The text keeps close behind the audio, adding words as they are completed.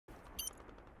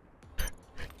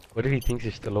What if he thinks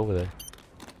he's still over there?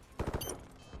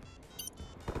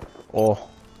 Oh.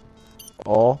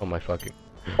 Oh. Oh my fucking.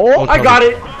 Oh, I got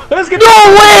it! Let's get.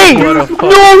 No way! No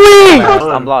way!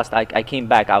 I'm lost. I came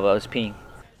back. I was peeing.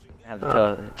 I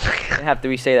have to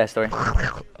re-say that story.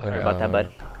 Sorry about that,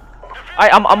 bud.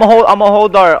 Alright, I'm gonna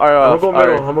hold our. I'm gonna go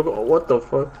middle. I'm gonna go. What the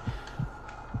fuck?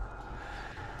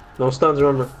 No stuns,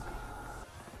 remember.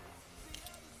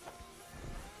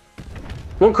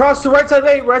 One cross to right side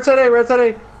A, right side A, right side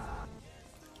A.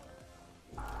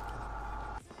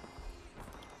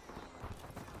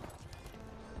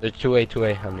 There's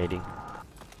 2A. I'm nading.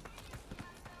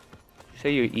 You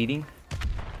say you're eating?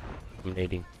 I'm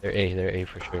nading. They're A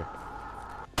for sure.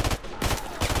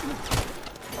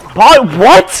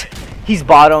 What? He's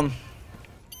bottom.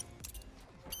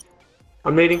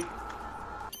 I'm nading.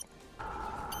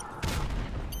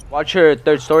 Watch your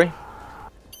third story.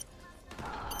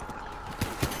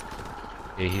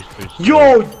 Yeah, he's first.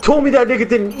 Yo, told me that nigga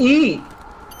didn't eat.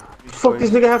 Fuck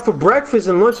this nigga have for breakfast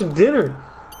and lunch and dinner.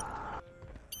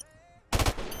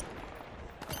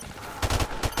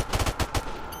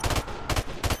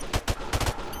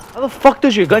 How the fuck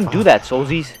does your gun do that,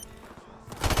 Solzies?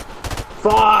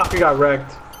 Fuck, we got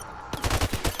wrecked.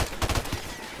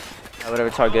 Whatever,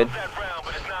 it's all good.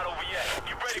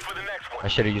 I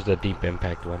should have used the deep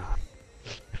impact one.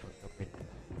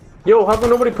 Yo, how come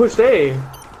nobody pushed A?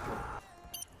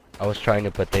 I was trying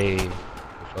to, but they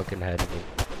fucking had me.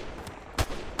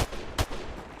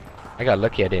 I got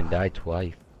lucky I didn't die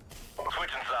twice.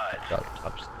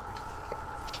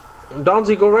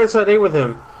 Donzie, go right side A with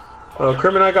him.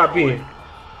 Krim and I got B.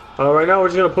 Right now we're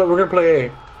gonna play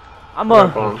A.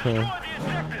 Okay.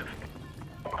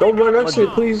 Don't run next to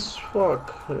me, please.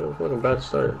 Fuck. Fucking bad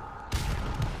start.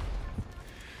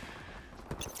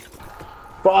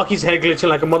 Fuck, he's head glitching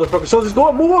like a motherfucker. So just go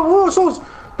up, move on, Souls.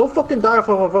 Don't fucking die off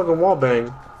of a fucking wall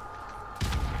bang.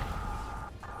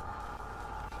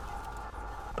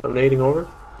 I'm nading over.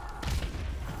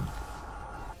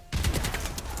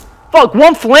 Fuck,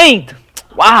 one flanked.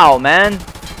 Wow, man.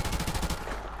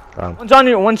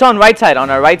 One's on right side, on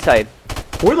our right side.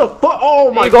 Where the fuck?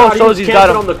 Oh my god, he was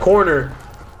camping on the corner.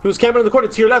 He was camping on the corner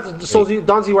to your left. Solzy,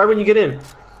 Donzie, right when you get in.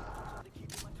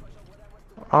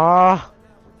 Ah.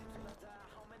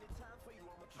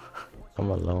 I'm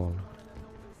alone.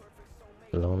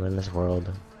 Alone in this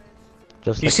world.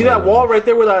 Just you see that wall right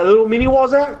there where that little mini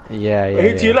wall's at? Yeah.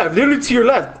 Here to your left, literally to your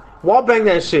left. Wall bang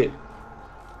that shit.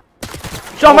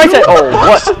 John, right side. Oh,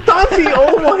 what? Donzie,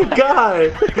 oh my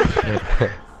god.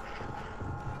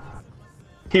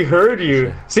 He heard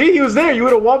you. See, he was there. You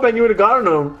would have wall banged, you would have gotten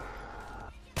him.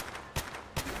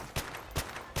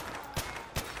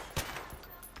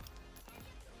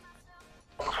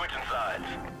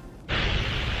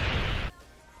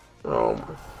 Oh my.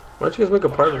 Why don't you guys make a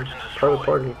private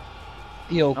party?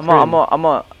 Yo, I'm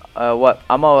gonna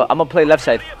play left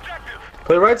side.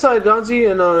 Play right side, Donzie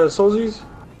and Solzies.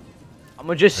 I'm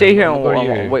gonna just stay here and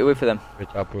wait for them.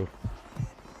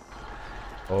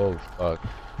 Oh fuck.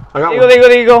 I got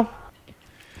there you go.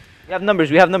 We have numbers.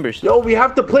 Yo, we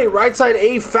have to play right side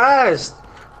A fast.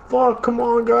 Fuck, come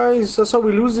on, guys. That's how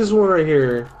we lose this one right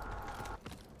here.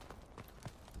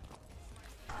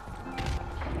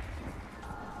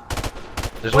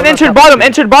 One entered bottom.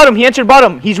 He entered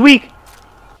bottom. He's weak.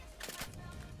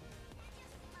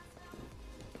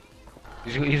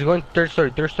 He's going third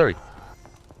story.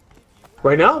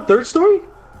 Right now? Third story?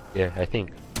 Yeah, I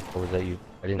think. Or was that you?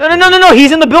 I didn't No.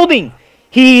 He's in the building.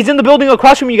 He's in the building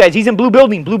across from you guys. He's in blue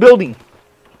building.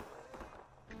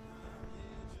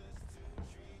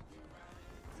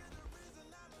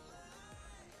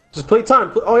 Just play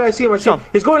time. Oh yeah, I see him.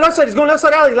 He's going left side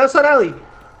alley. Left side alley.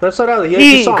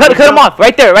 Yeah, cut him off.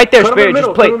 Right there. Spirit.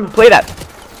 Just play that.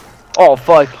 Oh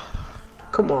fuck.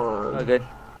 Come on. Oh good.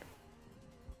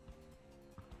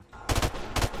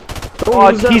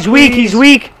 Oh, he's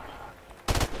weak.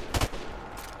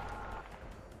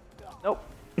 Nope.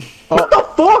 What the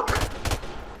fuck?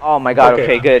 Oh my god.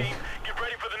 Okay, good. Get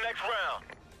ready for the next round.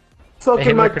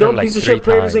 Fucking my dumb piece of shit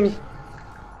player doesn't.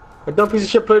 My dumb piece of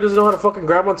shit player doesn't know how to fucking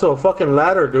grab onto a fucking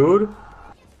ladder, dude.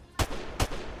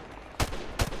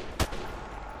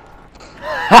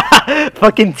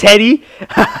 Fucking Teddy. Search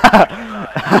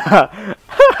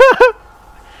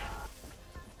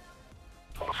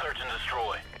and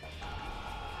destroy.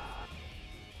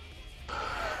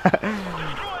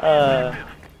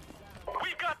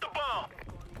 We got the bomb.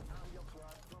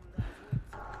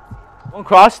 One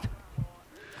crossed.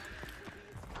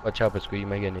 Watch out, Biscuit, you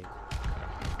might get it.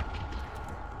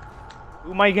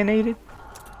 Who am I getting naded?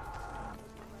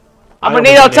 I'm gonna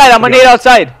nade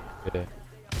outside. Yeah.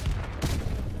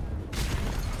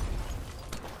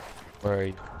 Where are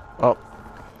you? Oh,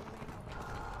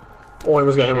 Oh, I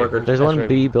almost got hit marker. there's That's one right.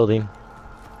 B building.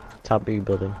 Top B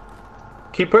building.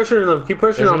 Keep pressuring them. Keep pressuring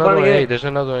There's them. I'm another one. planning Hey, it. there's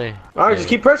another one. Alright, just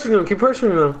keep pressuring them. Keep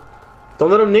pressuring them. Don't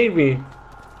let them nade me.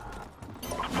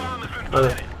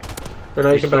 Alright. Then now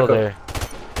you He's can still back there. up.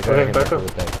 I got Okay, him back up.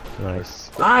 with that.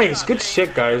 Nice. Nice. Good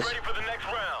shit, guys. Ready for the next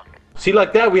round. See,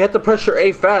 like that, we had to pressure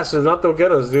A fast, and not they'll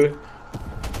get us, dude.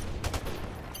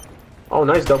 Oh,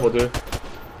 nice double, dude.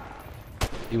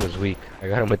 He was weak. I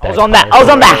got him with that. I was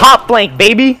on that hot flank,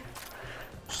 baby.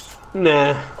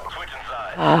 Nah. Switching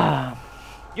sides.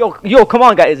 Yo, come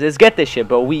on, guys. Let's get this shit,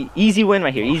 bro. Easy win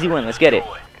right here. Easy win. Let's get it.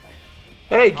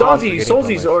 Hey, Donzi,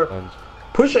 Solzies, or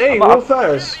push A real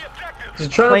fast.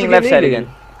 Just try not to Playing get left side naded. again.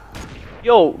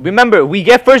 Yo, remember, we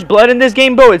get first blood in this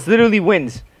game, bro. It's literally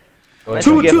wins. Unless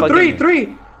we Two, get fucking-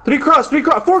 three cross,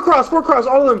 four cross,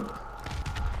 all of them.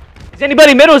 Is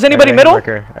anybody middle? Is anybody middle?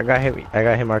 Marker. I got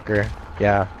hit marker.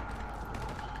 Yeah.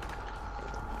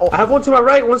 I have one to my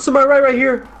right, one's to my right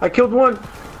here. I killed one.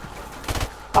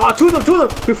 Ah, two of them,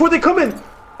 before they come in.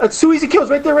 That's 2 easy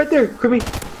kills, right there, Kirby.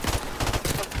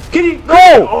 Can you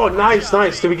go? Oh, nice.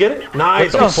 Did we get it?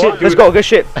 Nice, good shit, dude. Let's go. Good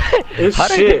shit. Good How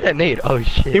did I get shit. that nade? Oh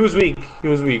shit. He was weak.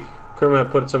 Kirby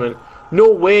had put some in.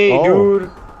 No way,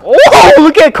 dude. Oh,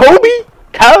 look at Kobe.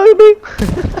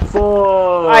 Fuck.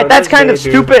 Alright, that's kind of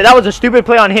stupid. That was a stupid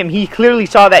play on him. He clearly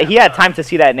saw that. He had time to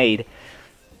see that nade.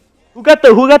 Who got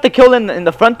the kill in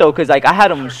the front though? Cause like I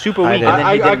had him super weak. did. And then he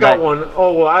I did got that. one.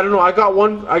 Oh well, I don't know. I got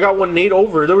one nade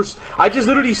over. I just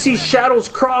literally see shadows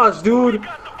cross, dude.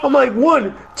 I'm like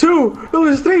 1, 2, no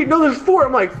there's 3, no there's 4.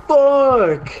 I'm like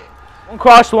fuck. One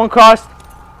crossed.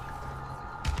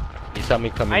 He saw me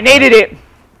coming. I naded it.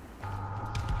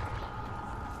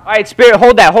 Alright, Spirit,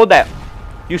 hold that.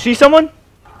 You see someone?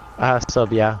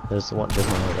 Sub, yeah. There's one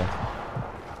over there.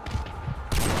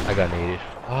 I got naded.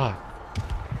 Ah.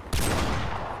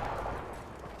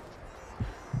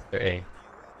 They're A.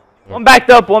 One backed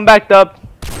up.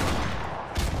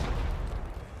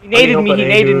 He naded help me. at He A,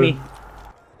 naded dude. me.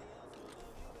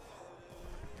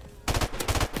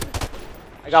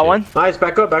 I got one. Nice,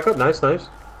 back up. Nice.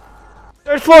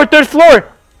 Third floor. Third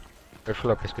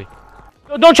floor, crispy.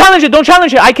 Don't challenge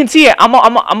it. I can see it. I'm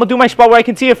gonna do my spot where I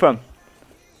can see it from.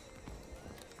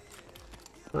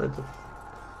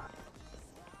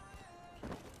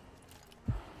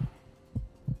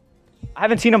 I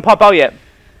haven't seen him pop out yet.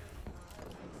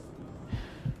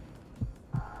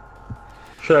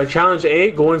 Should I challenge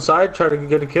A? Go inside, try to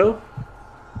get a kill.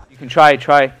 You can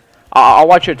try. I'll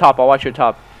watch your top.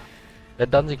 That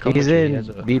Dunzy come He's with you, he in has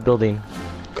a- B building.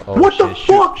 Oh, What the shit,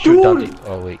 fuck, shoot dude? Dunzy.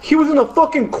 Oh wait. He was in the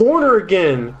fucking corner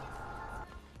again.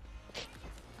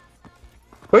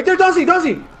 Right there, Donzi.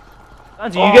 Donzi,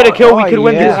 you get a kill. We could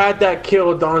win You this. had that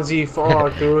kill, Donzi.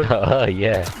 Fuck, dude. Oh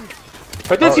yeah.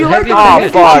 Right there, to your heavy right.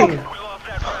 hit. there. fuck. We lost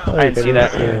that round. I didn't see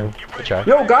that. Good try.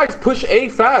 Yo, guys, push A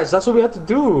fast. That's what we have to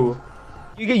do.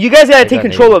 You guys gotta take got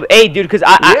control of A, dude, because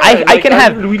I can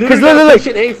have. We Because literally look,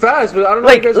 pushing A fast, but I don't know.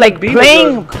 if you guys like can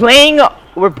beat playing.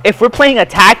 If we're playing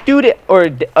attack, dude, or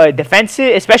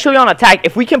defensive, especially on attack,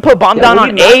 if we can put bomb down we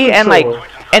on need map A and like,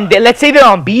 control. let's say they're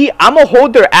on B, I'ma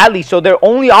hold their alley, so their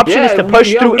only option is to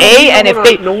push through we don't A, need and them if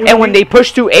they on- no, we and don't when need- they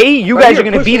push through A, you Right guys here, are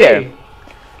gonna push be A. there.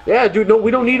 Yeah, dude. No,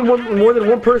 we don't need more than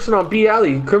one person on B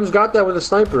alley. Crim's got that with a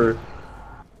sniper.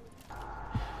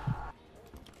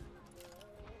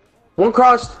 One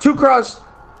cross, two cross,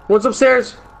 one's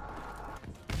upstairs.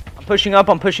 I'm pushing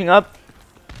up.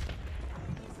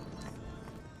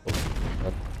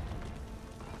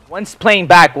 One's playing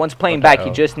back. He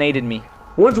hell? just naded me.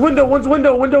 One's window,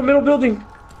 middle building.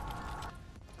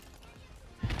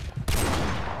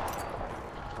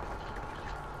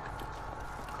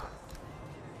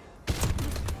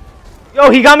 Yo,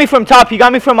 he got me from top. He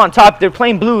got me from on top. They're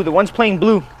playing blue. The one's playing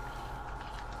blue.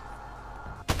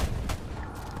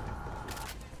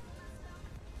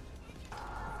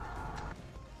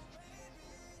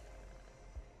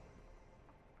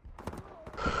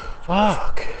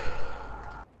 Fuck.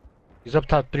 He's up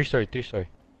top, 3-story.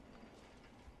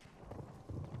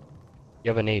 You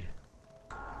have a nade.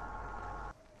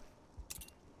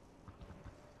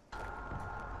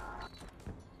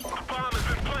 The bomb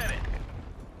has been planted.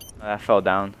 I fell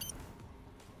down.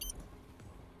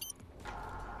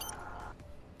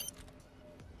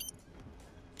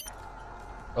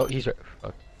 Oh, he's right.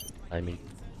 Fuck. I mean.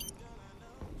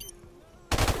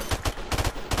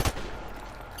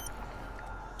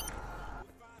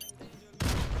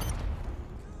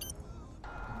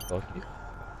 Fuck you.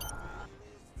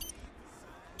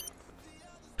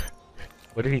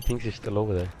 What if he thinks you're still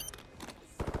over there?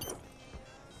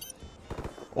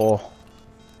 Oh.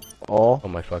 Oh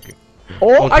my fucking.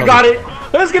 Oh, I got it.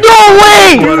 Let's get. No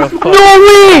way! What a No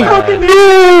way! fucking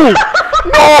No!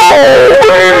 No!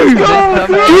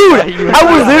 Dude, I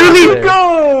was literally,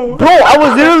 Go. bro, I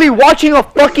was literally watching a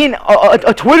fucking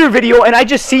a Twitter video and I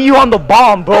just see you on the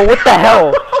bomb, bro. What the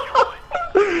hell?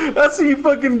 That's how you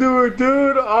fucking do it,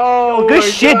 dude. Oh, Good my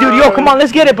shit, dude. Yo, God. come on,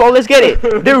 let's get it, bro. Let's get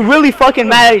it. They're really fucking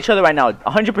mad at each other right now.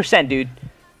 100%, dude.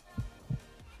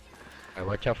 Alright,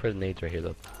 watch out for the nades right here,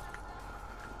 though.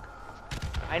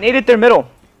 I naded their middle.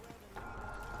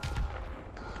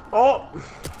 Oh,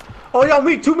 oh, yeah,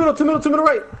 me. 2 middle, 2 middle, 2 middle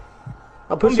right.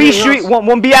 I'll push One you B in the street, house.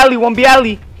 one B alley, one B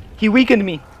alley. He weakened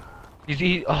me.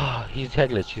 He's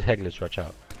headless. He's headless. Watch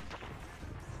out.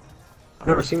 I've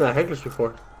never seen that headless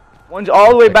before. One's all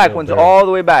the way Like back. no One's barrel. all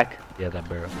the way back. Yeah, that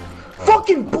barrel.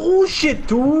 Fucking bullshit,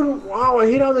 dude. Wow, I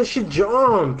hate how that shit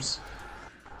jumps.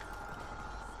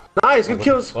 Nice, good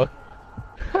kills. What?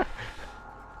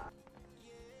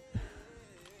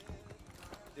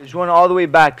 There's one all the way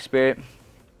back, Spirit.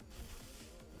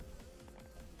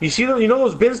 You see them? You know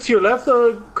those bins to your left,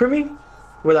 Crimmy?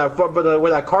 Where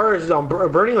that car is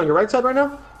burning on your right side right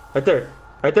now? Right there.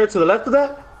 Right there to the left of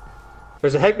that?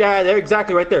 There's a heck, yeah, there,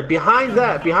 exactly right there. Behind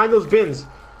that, behind those bins,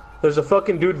 there's a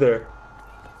fucking dude there.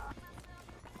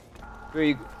 Where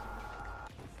you...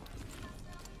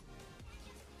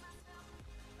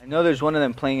 I know there's one of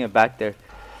them playing it back there.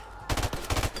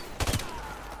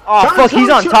 Oh, Challenge, fuck, he's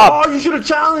on challenge, top. Oh, you should have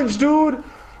challenged, dude.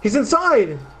 He's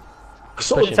inside.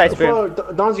 So, Inside, Spirit.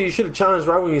 Donzie, you should have challenged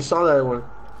right when you saw that one.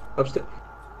 Upstairs.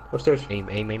 Upstairs. Aim.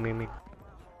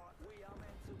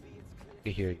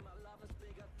 You hear it.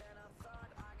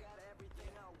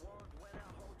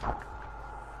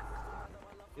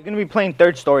 You're gonna be playing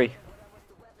third story.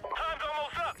 Time's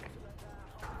almost up.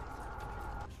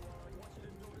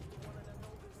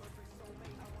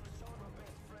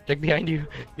 Check behind you.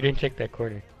 You didn't check that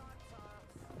corner.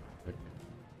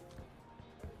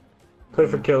 Play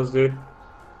for kills, dude.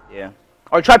 Yeah.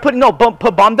 Or try putting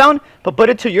put bomb down, but put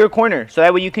it to your corner, so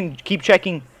that way you can keep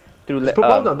checking through. Just put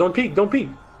ball down. Don't peek. Don't peek.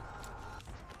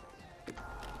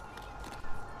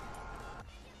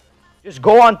 Just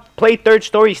go on, play third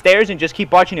story stairs, and just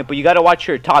keep watching it. But you gotta watch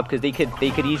your top, because they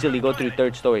could easily go through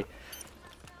third story.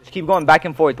 Just keep going back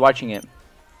and forth watching it.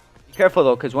 Be careful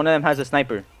though, because one of them has a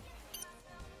sniper.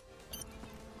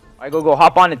 Alright, go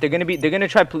hop on it. They're gonna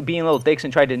try being little dicks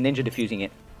and try to ninja defusing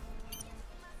it.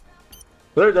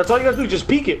 There, that's all you gotta do. Just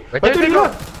peek it. Right Right there, there, you there.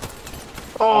 go.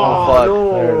 Oh, fuck.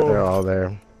 no. They're all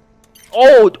there.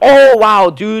 Oh wow,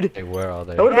 dude. They were all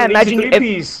there. That would Yeah, have been imagine easy you-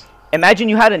 three-piece. Imagine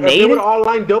you had a If they nade. were all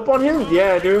lined up on him,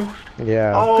 yeah, dude.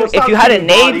 Yeah. Oh, If stop you had a shooting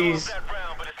nade- bodies. That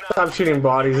round, but it's not. Stop shooting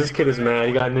bodies. This kid is mad.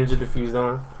 He got ninja diffused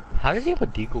on. How does he have a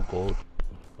deagle gold?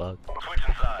 Fuck.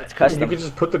 Switching sides. It's You custom. could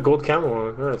just put the gold camo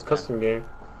on. Yeah, it's custom game.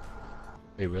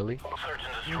 Wait, really? Search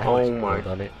and destroy. Oh my. Gold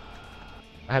on it.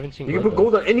 I haven't seen You can put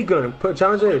gold on any gun. Put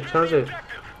challenge it. Challenge it.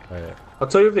 Alright. I'll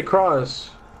tell you if they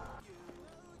cross.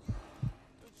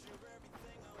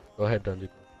 Go ahead, Dundee.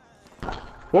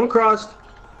 One crossed.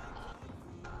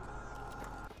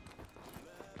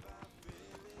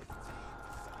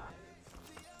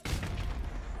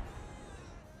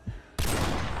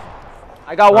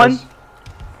 I got one. Nice.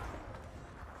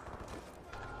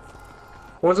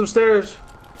 One's upstairs.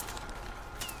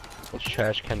 What's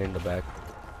trash can in the back?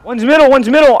 One's middle. One's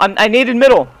middle. I naded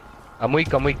middle. I'm weak.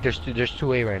 There's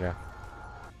 2A right now.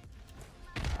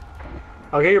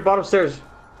 I'll get your bottom stairs.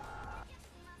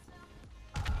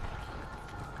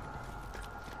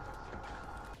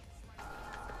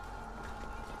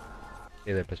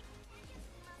 Stay there, pistol.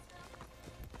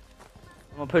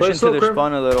 I'm gonna push Play into slow, their Crim.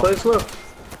 spawn a little. Play slow.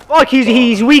 Fuck,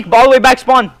 he's weak. All the way back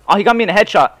spawn. Oh, he got me in a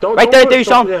headshot. Right there, you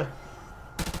saw him. Yeah.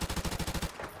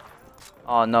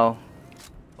 Oh no.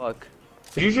 Fuck.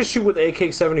 Did you just shoot with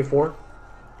AK-74?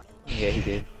 Yeah, he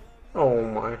did. Oh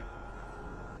my.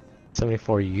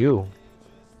 74 you.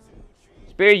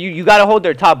 Spirit, you gotta hold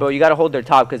their top, bro. You gotta hold their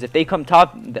top, because if they come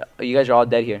top, you guys are all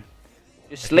dead here.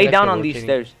 Just I lay think down they're on these rotating.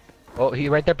 stairs. Oh, he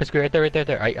right there, pistol. Right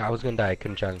there. I was gonna die. I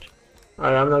couldn't challenge.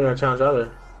 Alright, I'm not gonna challenge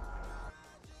either.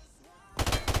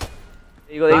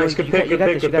 There you go. There Nice, you good go. pick, You good got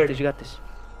pick, this. You good got pick. this. You got this.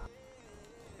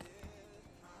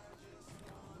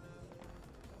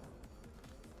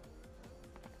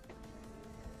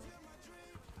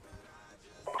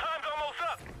 Time's almost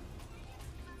up.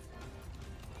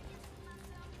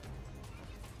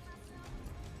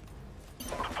 The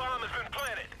bomb has been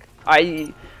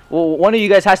planted. Well, one of you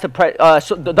guys has to press.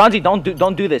 So Donzi,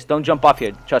 don't do this. Don't jump off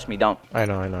here. Trust me, don't. I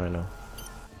know.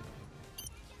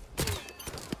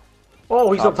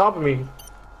 Oh, he's on top of me.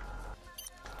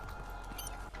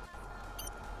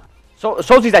 So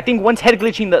Solzies, I think one's head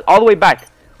glitching all the way back.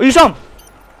 Oh, you saw him.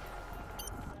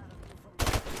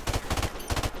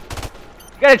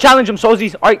 gotta challenge him,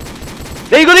 Solzies. Alright.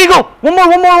 There you go, there you go. One more,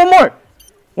 one more, one more.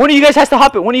 One of you guys has to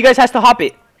hop it. One of you guys has to hop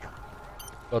it.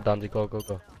 Go, Donzi, go, go,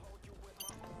 go.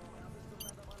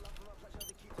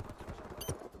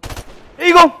 There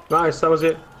you go. Nice, that was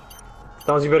it.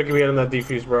 Donzi, you better give me in that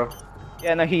defuse, bro.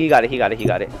 Yeah, no, he got it, he got it, he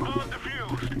got it.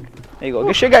 There you go.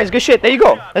 Good shit, guys. Good shit. There you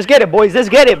go. Let's get it, boys. Let's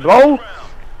get it, bro.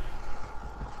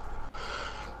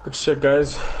 Good shit,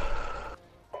 guys.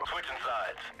 Switching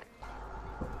sides.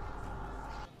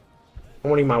 I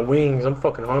want to eat my wings. I'm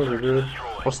fucking hungry, dude.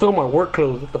 I'm still in my work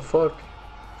clothes. What the fuck?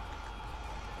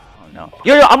 Oh, no.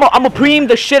 Yo, yo, I'm gonna preem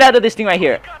the shit out of this thing right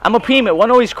here. I'm gonna preem it.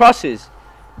 One always crosses.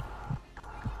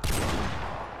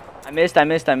 I missed, I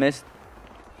missed, I missed.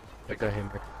 I got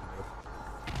him.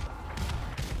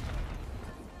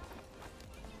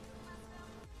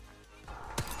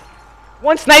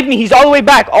 One sniped me. He's all the way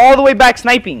back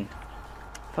sniping.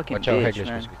 Fucking Watch out, bitch, Hector's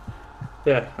man. supposed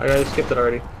Yeah, I gotta skip it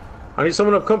already. I need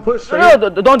someone to come push. No, Right no,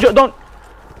 don't. here.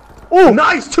 Ooh,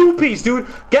 Nice two-piece, dude.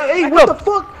 Hey, Back what up. the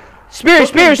fuck? Spirit, Fucking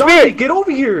spirit, Donzi, spirit. get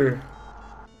over here.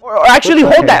 Or actually,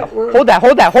 What's hold that? that. Hold that,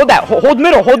 hold that, hold that. Hold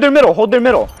middle, hold their middle, hold their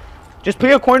middle. Just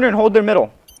play a corner and hold their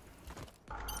middle.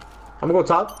 I'm gonna go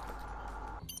top.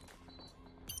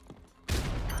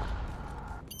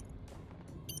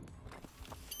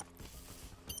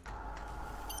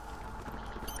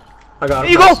 I got There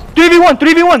it. you go. 3v1,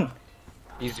 3v1.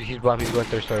 He's bomb. He's going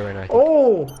third story right now. I think.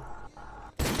 Oh!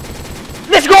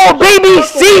 Let's go, baby.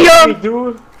 See ya.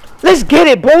 Dude. Let's get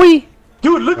it, boy.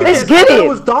 Dude, look at Let's this. get I thought it. It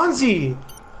was Donzi.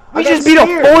 We I got just beat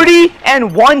scared. a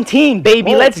 40-1 team,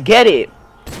 baby. Whoa. Let's get it.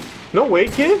 No way,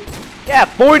 kid. Yeah,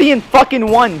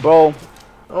 40-1, bro.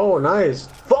 Oh, nice.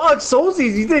 Fuck,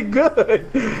 Solzies, you did good.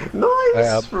 Nice.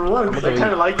 Yeah, For once. I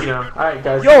kind of like you now. Alright,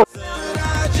 guys. Yo.